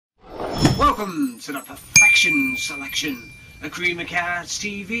Welcome to the Perfection Selection, a Creamer Cats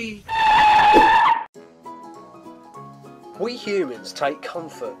TV. We humans take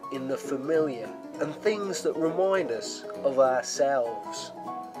comfort in the familiar and things that remind us of ourselves,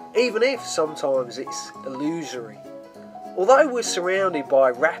 even if sometimes it's illusory. Although we're surrounded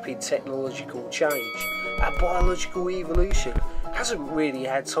by rapid technological change, our biological evolution hasn't really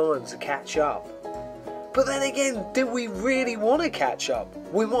had time to catch up. But then again, do we really want to catch up?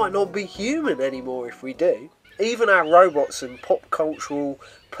 We might not be human anymore if we do. Even our robots and pop cultural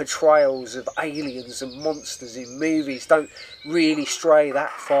portrayals of aliens and monsters in movies don't really stray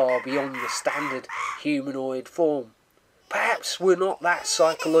that far beyond the standard humanoid form. Perhaps we're not that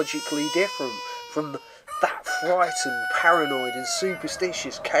psychologically different from that frightened, paranoid and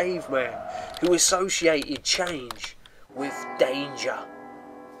superstitious caveman who associated change with danger.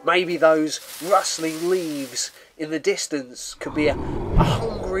 Maybe those rustling leaves in the distance could be a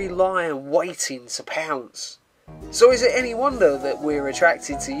hungry lion waiting to pounce. So is it any wonder that we're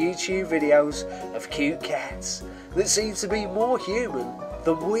attracted to YouTube videos of cute cats that seem to be more human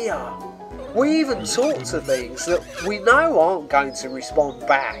than we are? We even talk to things that we know aren't going to respond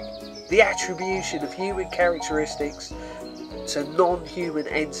back. The attribution of human characteristics to non-human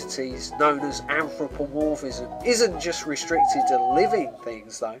entities known as anthropomorphism isn't just restricted to living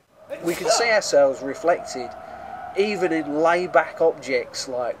things though. We can see ourselves reflected even in laid-back objects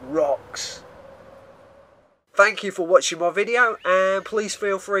like rocks. Thank you for watching my video, and please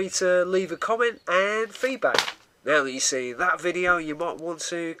feel free to leave a comment and feedback. Now that you've seen that video, you might want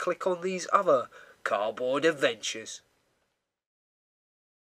to click on these other cardboard adventures.